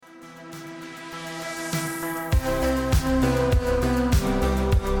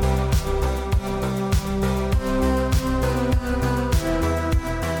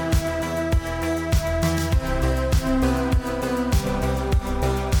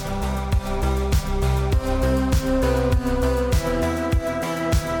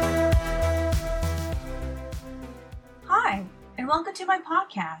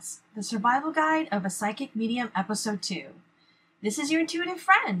Podcast, the survival guide of a psychic medium, episode 2. This is your intuitive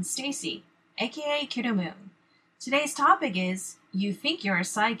friend, Stacy, aka Kiddo Moon. Today's topic is, you think you're a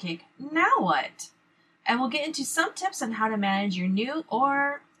psychic, now what? And we'll get into some tips on how to manage your new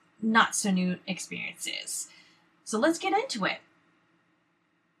or not so new experiences. So let's get into it.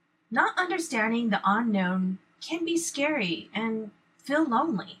 Not understanding the unknown can be scary and feel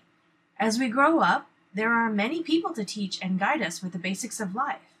lonely. As we grow up, there are many people to teach and guide us with the basics of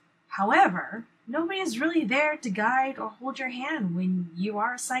life. However, nobody is really there to guide or hold your hand when you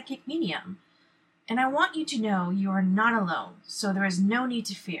are a psychic medium. And I want you to know you are not alone, so there is no need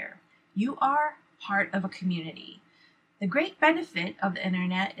to fear. You are part of a community. The great benefit of the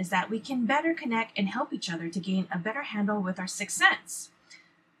internet is that we can better connect and help each other to gain a better handle with our sixth sense.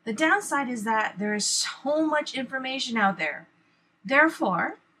 The downside is that there is so much information out there.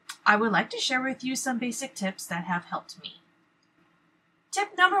 Therefore, I would like to share with you some basic tips that have helped me.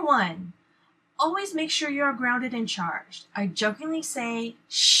 Tip number 1, always make sure you are grounded and charged. I jokingly say,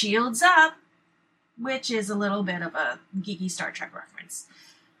 shields up, which is a little bit of a geeky Star Trek reference.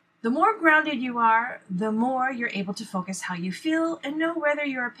 The more grounded you are, the more you're able to focus how you feel and know whether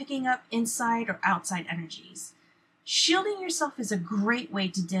you are picking up inside or outside energies. Shielding yourself is a great way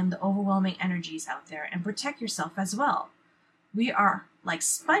to dim the overwhelming energies out there and protect yourself as well. We are like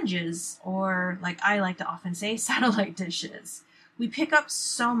sponges, or like I like to often say, satellite dishes. We pick up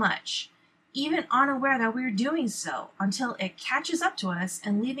so much, even unaware that we're doing so, until it catches up to us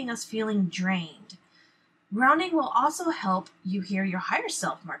and leaving us feeling drained. Grounding will also help you hear your higher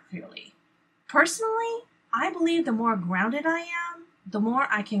self more clearly. Personally, I believe the more grounded I am, the more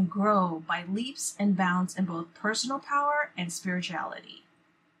I can grow by leaps and bounds in both personal power and spirituality.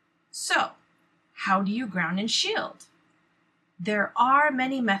 So, how do you ground and shield? There are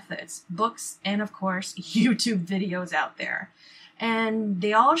many methods, books, and of course, YouTube videos out there. And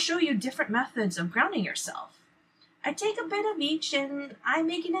they all show you different methods of grounding yourself. I take a bit of each and I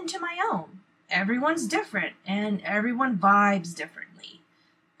make it into my own. Everyone's different and everyone vibes differently.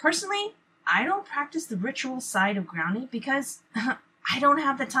 Personally, I don't practice the ritual side of grounding because I don't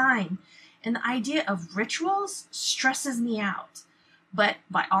have the time. And the idea of rituals stresses me out. But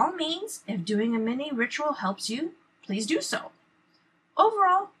by all means, if doing a mini ritual helps you, please do so.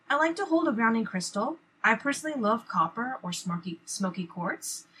 Overall, I like to hold a grounding crystal. I personally love copper or smoky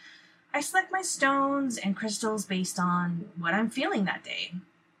quartz. I select my stones and crystals based on what I'm feeling that day.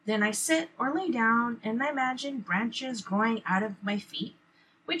 Then I sit or lay down and I imagine branches growing out of my feet,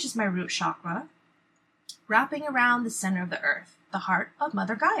 which is my root chakra, wrapping around the center of the earth, the heart of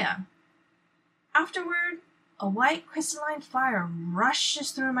Mother Gaia. Afterward, a white crystalline fire rushes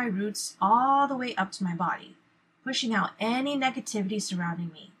through my roots all the way up to my body, pushing out any negativity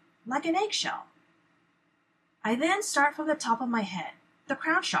surrounding me, like an eggshell. I then start from the top of my head, the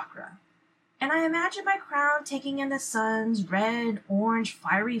crown chakra, and I imagine my crown taking in the sun's red, orange,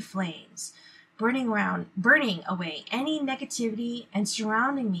 fiery flames, burning away any negativity and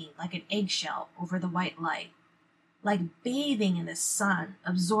surrounding me like an eggshell over the white light, like bathing in the sun,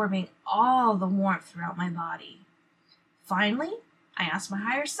 absorbing all the warmth throughout my body. Finally, I ask my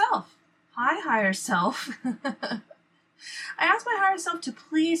higher self, hi, higher self. I ask my higher self to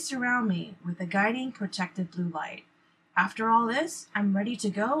please surround me with a guiding, protective blue light. After all this, I'm ready to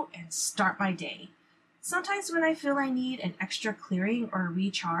go and start my day. Sometimes when I feel I need an extra clearing or a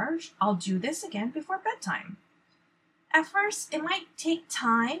recharge, I'll do this again before bedtime. At first, it might take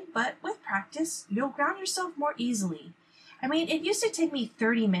time, but with practice, you'll ground yourself more easily. It used to take me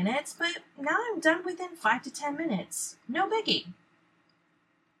 30 minutes, but now I'm done within 5 to 10 minutes. No biggie.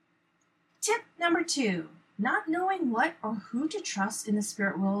 Tip number 2. Not knowing what or who to trust in the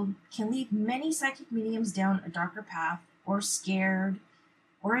spirit world can lead many psychic mediums down a darker path, or scared,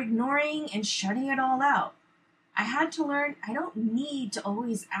 or ignoring and shutting it all out. I had to learn I don't need to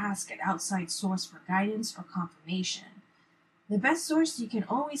always ask an outside source for guidance or confirmation. The best source you can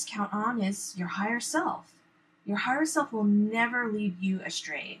always count on is your higher self. Your higher self will never lead you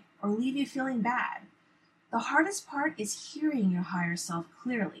astray or leave you feeling bad. The hardest part is hearing your higher self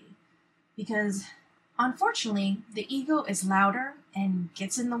clearly, because unfortunately, the ego is louder and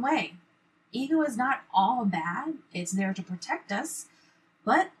gets in the way. Ego is not all bad, it's there to protect us,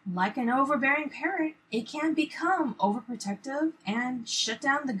 but like an overbearing parent, it can become overprotective and shut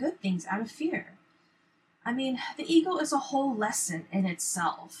down the good things out of fear. The ego is a whole lesson in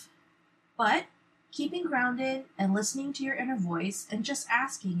itself, but keeping grounded and listening to your inner voice and just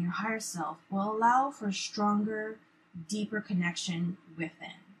asking your higher self will allow for a stronger, deeper connection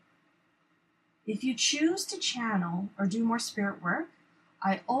within. If you choose to channel or do more spirit work,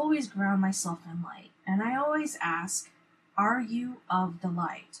 I always ground myself in light, and I always ask, are you of the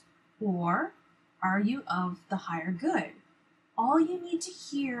light? Or are you of the higher good? All you need to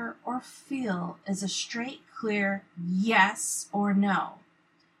hear or feel is a straight, clear yes or no.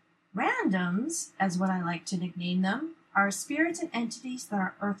 Randoms, as what I like to nickname them, are spirits and entities that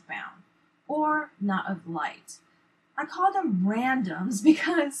are earthbound, or not of light. I call them randoms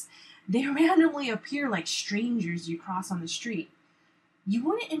because they randomly appear like strangers you cross on the street. You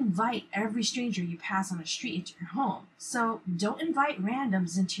wouldn't invite every stranger you pass on the street into your home, so don't invite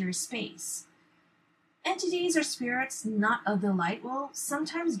randoms into your space. Entities or spirits not of the light will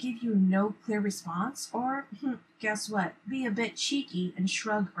sometimes give you no clear response, or, guess what, be a bit cheeky and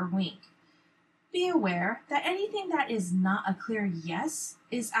shrug or wink. Be aware that anything that is not a clear yes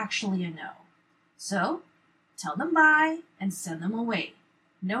is actually a no. So, tell them bye and send them away.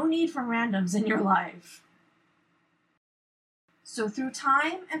 No need for randoms in your life. So through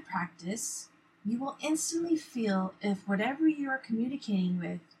time and practice, you will instantly feel if whatever you are communicating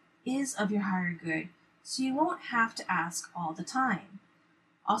with is of your higher good, so you won't have to ask all the time.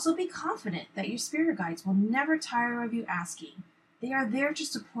 Also be confident that your spirit guides will never tire of you asking. They are there to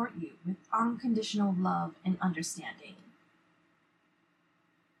support you with unconditional love and understanding.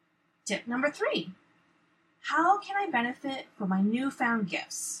 Tip number 3. How can I benefit from my newfound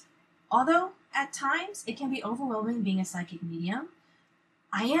gifts? Although at times it can be overwhelming being a psychic medium,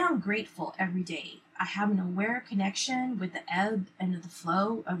 I am grateful every day. I have an aware connection with the ebb and the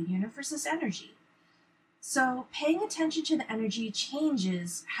flow of the universe's energy. So paying attention to the energy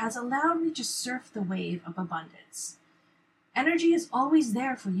changes has allowed me to surf the wave of abundance. Energy is always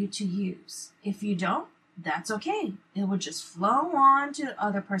there for you to use. If you don't, that's okay. It will just flow on to the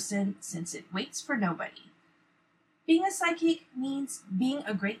other person since it waits for nobody. Being a psychic means being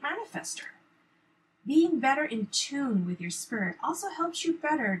a great manifester. Being better in tune with your spirit also helps you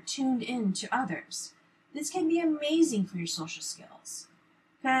better tuned in to others. This can be amazing for your social skills.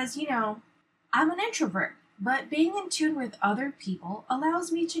 Because, I'm an introvert, but being in tune with other people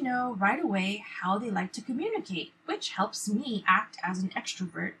allows me to know right away how they like to communicate, which helps me act as an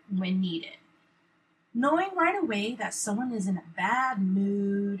extrovert when needed. Knowing right away that someone is in a bad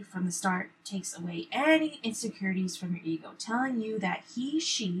mood from the start takes away any insecurities from your ego, telling you that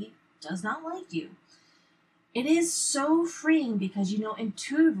she does not like you. It is so freeing because you know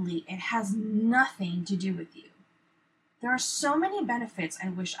intuitively it has nothing to do with you. There are so many benefits, I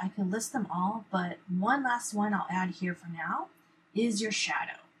wish I could list them all, but one last one I'll add here for now is your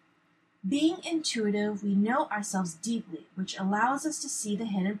shadow. Being intuitive, we know ourselves deeply, which allows us to see the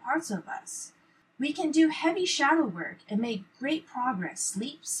hidden parts of us. We can do heavy shadow work and make great progress,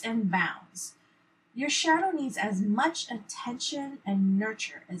 leaps and bounds. Your shadow needs as much attention and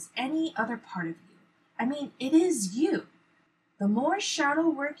nurture as any other part of you. I mean, it is you. The more shadow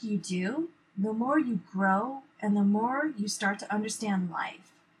work you do, the more you grow and the more you start to understand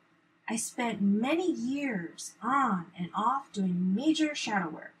life. I spent many years on and off doing major shadow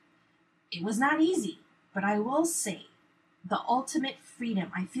work. It was not easy, but I will say the ultimate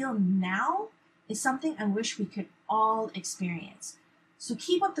freedom I feel now is something I wish we could all experience. So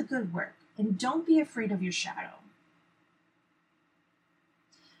keep up the good work and don't be afraid of your shadow.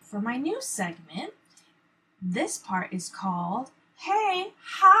 For my new segment, this part is called Hey,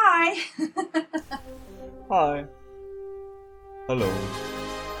 Hi! Hi. Hello.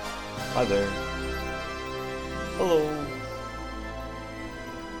 Hi there. Hello.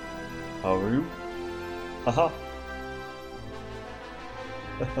 How are you? Haha.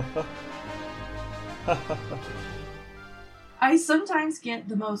 I sometimes get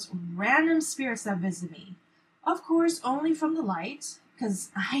the most random spirits that visit me. Of course, only from the light, because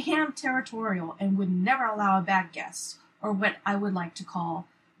I am territorial and would never allow a bad guest, or what I would like to call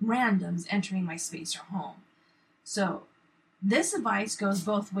randoms entering my space or home. So, this advice goes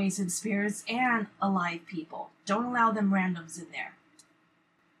both ways in spirits and alive people. Don't allow them randoms in there.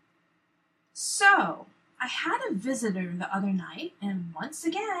 So, I had a visitor the other night, and once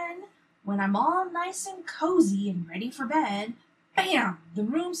again, when I'm all nice and cozy and ready for bed, bam! The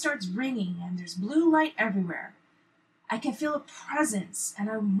room starts ringing and there's blue light everywhere. I can feel a presence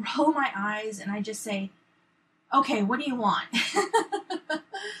and I roll my eyes and I just say, okay, what do you want?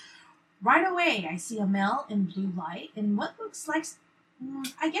 Right away, I see a male in blue light in what looks like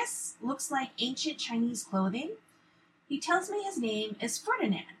ancient Chinese clothing. He tells me his name is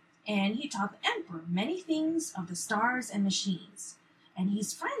Ferdinand, and he taught the emperor many things of the stars and machines. And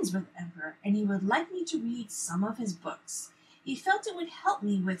he's friends with the emperor, and he would like me to read some of his books. He felt it would help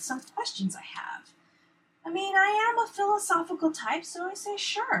me with some questions I have. I mean, I am a philosophical type, so I say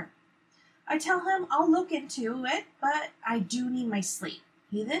sure. I tell him I'll look into it, but I do need my sleep.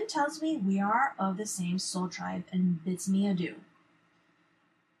 He then tells me we are of the same soul tribe and bids me adieu.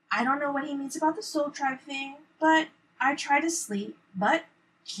 I don't know what he means about the soul tribe thing, but I try to sleep, but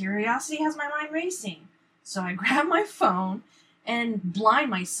curiosity has my mind racing. So I grab my phone and blind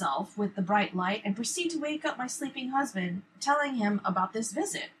myself with the bright light and proceed to wake up my sleeping husband, telling him about this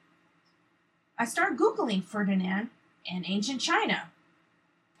visit. I start Googling Ferdinand and ancient China.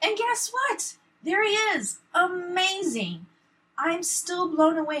 And guess what? There he is! Amazing! I'm still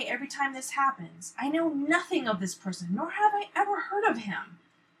blown away every time this happens. I know nothing of this person, nor have I ever heard of him.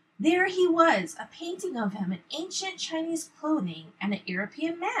 There he was, a painting of him in ancient Chinese clothing and an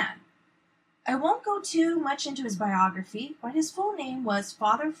European man. I won't go too much into his biography, but his full name was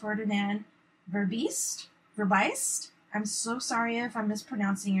Father Ferdinand Verbiest. I'm so sorry if I'm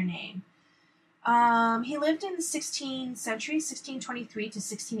mispronouncing your name. He lived in the 16th century, 1623 to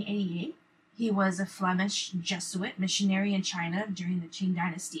 1688. He was a Flemish Jesuit missionary in China during the Qing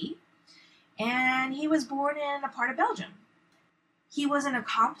dynasty, and he was born in a part of Belgium. He was an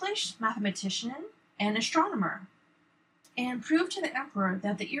accomplished mathematician and astronomer, and proved to the emperor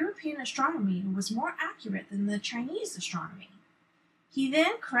that the European astronomy was more accurate than the Chinese astronomy. He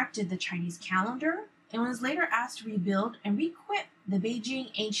then corrected the Chinese calendar and was later asked to rebuild and re-equip the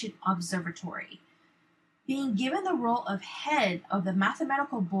Beijing Ancient Observatory, being given the role of head of the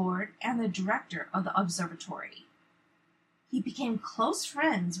mathematical board and the director of the observatory. He became close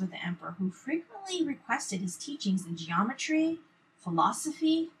friends with the emperor, who frequently requested his teachings in geometry,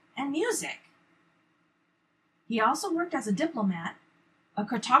 philosophy, and music. He also worked as a diplomat, a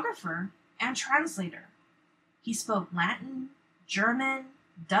cartographer, and translator. He spoke Latin, German,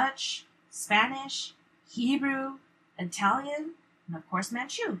 Dutch, Spanish, Hebrew, Italian, and of course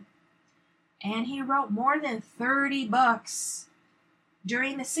Manchu. And he wrote more than 30 books.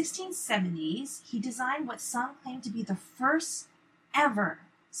 During the 1670s, he designed what some claim to be the first ever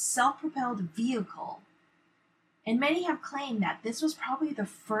self-propelled vehicle. And many have claimed that this was probably the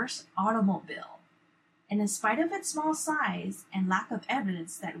first automobile. And in spite of its small size and lack of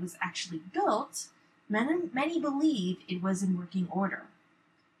evidence that it was actually built, many believe it was in working order.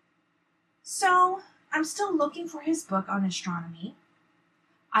 So, I'm still looking for his book on astronomy.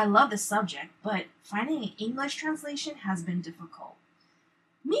 I love the subject, but finding an English translation has been difficult.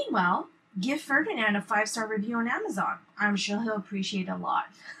 Meanwhile, give Ferdinand a 5-star review on Amazon. I'm sure he'll appreciate it a lot.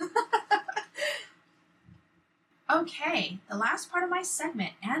 Okay, the last part of my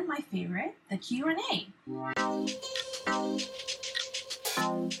segment and my favorite, the Q&A.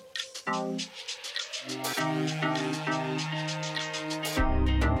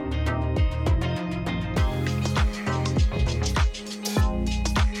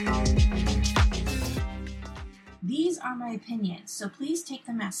 These are my opinions, so please take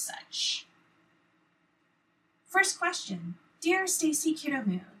them as such. First question. Dear Stacy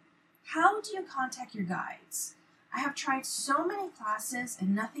Kiddo-moon, how do you contact your guides? I have tried so many classes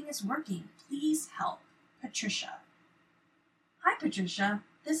and nothing is working. Please help. Patricia. Hi, Patricia.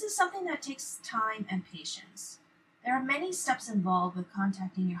 This is something that takes time and patience. There are many steps involved with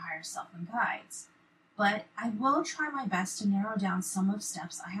contacting your higher self and guides, but I will try my best to narrow down some of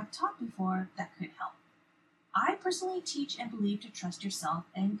steps I have taught before that could help. I personally teach and believe to trust yourself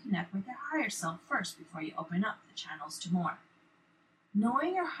and connect with your higher self first before you open up the channels to more.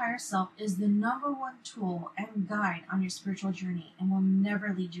 Knowing your higher self is the number one tool and guide on your spiritual journey and will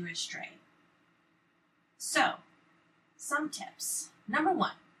never lead you astray. So, some tips. Number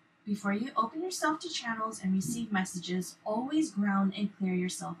 1, before you open yourself to channels and receive messages, always ground and clear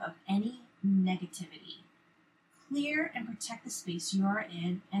yourself of any negativity. Clear and protect the space you are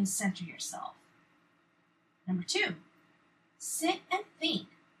in and center yourself. Number 2, sit and think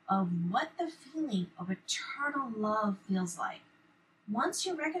of what the feeling of eternal love feels like. Once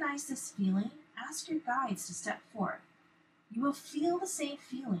you recognize this feeling, ask your guides to step forth. You will feel the same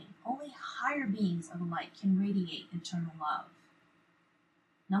feeling. Only higher beings of light can radiate eternal love.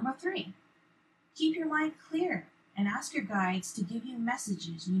 Number 3, keep your mind clear and ask your guides to give you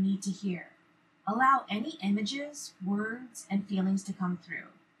messages you need to hear. Allow any images, words, and feelings to come through.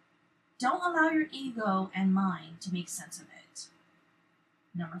 Don't allow your ego and mind to make sense of it.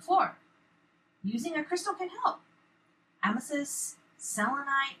 Number 4, using a crystal can help. Amethyst,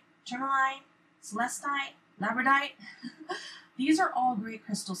 selenite, tourmaline, celestite, labradorite. These are all great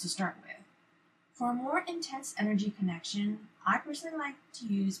crystals to start with. For a more intense energy connection, I personally like to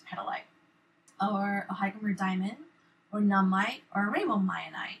use petalite, or a Heidelberg diamond, or numbite, or a rainbow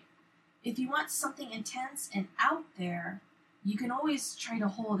myenite. If you want something intense and out there, you can always try to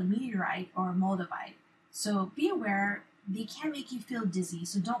hold a meteorite or a moldavite. So be aware, they can make you feel dizzy,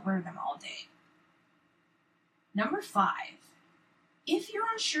 so don't wear them all day. Number 5, If you're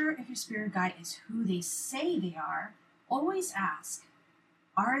unsure if your spirit guide is who they say they are, always ask,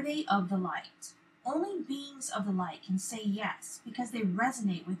 are they of the light? Only beings of the light can say yes because they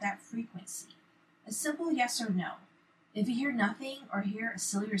resonate with that frequency. A simple yes or no. If you hear nothing or hear a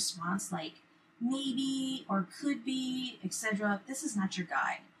silly response like maybe or could be, etc., this is not your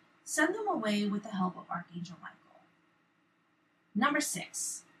guide. Send them away with the help of Archangel Michael. Number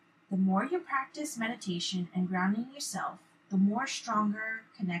 6. The more you practice meditation and grounding yourself, the more stronger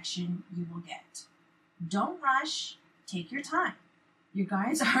connection you will get. Don't rush. Take your time. Your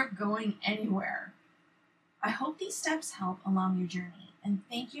guides aren't going anywhere. I hope these steps help along your journey, and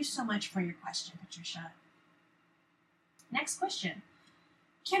thank you so much for your question, Patricia. Next question.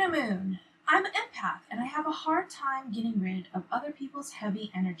 Kiddo Moon, I'm an empath, and I have a hard time getting rid of other people's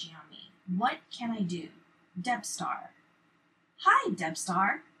heavy energy on me. What can I do? Debstar. Hi,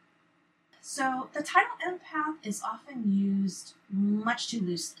 Debstar. So, the title empath is often used much too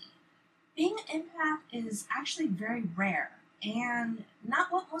loosely. Being an empath is actually very rare, and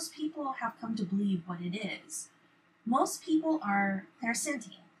not what most people have come to believe what it is. Most people are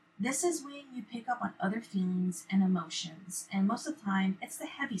clairsentient. This is when you pick up on other feelings and emotions, and most of the time, it's the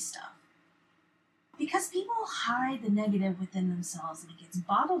heavy stuff. Because people hide the negative within themselves and it gets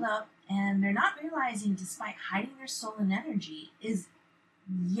bottled up, and they're not realizing, despite hiding their soul and energy, is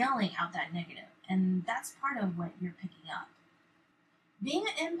yelling out that negative, and that's part of what you're picking up. Being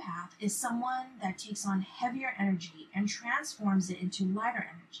an empath is someone that takes on heavier energy and transforms it into lighter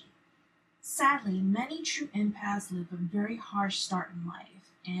energy. Sadly, many true empaths live a very harsh start in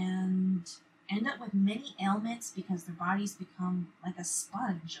life and end up with many ailments because their bodies become like a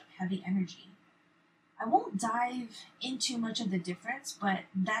sponge of heavy energy. I won't dive into much of the difference, but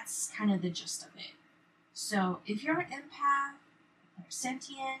that's kind of the gist of it. So if you're an empath,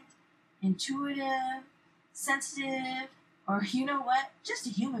 sentient, intuitive, sensitive, or you know what, just a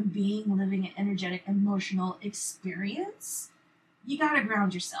human being living an energetic, emotional experience, you gotta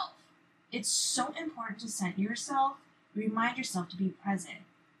ground yourself. It's so important to center yourself, remind yourself to be present.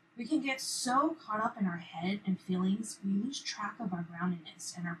 We can get so caught up in our head and feelings, we lose track of our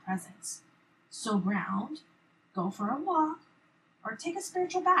groundedness and our presence. So ground, go for a walk, or take a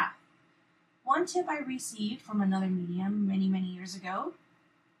spiritual bath. One tip I received from another medium many years ago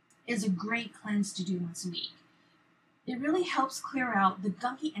is a great cleanse to do once a week. It really helps clear out the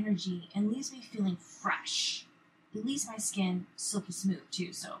gunky energy and leaves me feeling fresh. It leaves my skin silky smooth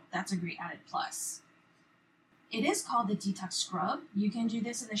too, so that's a great added plus. It is called the detox scrub. You can do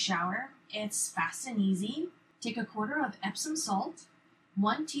this in the shower. It's fast and easy. Take a quarter of Epsom salt,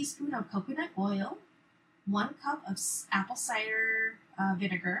 1 teaspoon of coconut oil, 1 cup of apple cider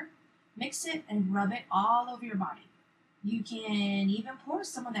vinegar. Mix it and rub it all over your body. You can even pour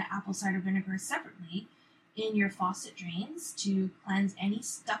some of that apple cider vinegar separately in your faucet drains to cleanse any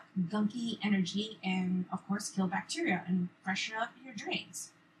stuck, gunky energy and, of course, kill bacteria and freshen up your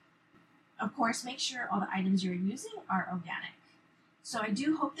drains. Of course, make sure all the items you're using are organic. So I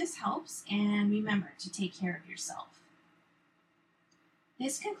do hope this helps, and remember to take care of yourself.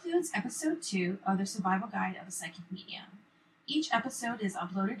 This concludes episode 2 of the Survival Guide of a Psychic Medium. Each episode is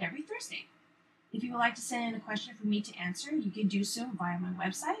uploaded every Thursday. If you would like to send in a question for me to answer, you can do so via my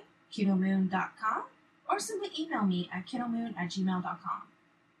website, kiddomoon.com, or simply email me at kiddomoon@gmail.com.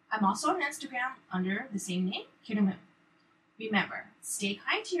 I'm also on Instagram under the same name, kiddomoon. Remember, stay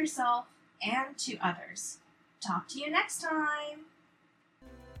kind to yourself and to others. Talk to you next time.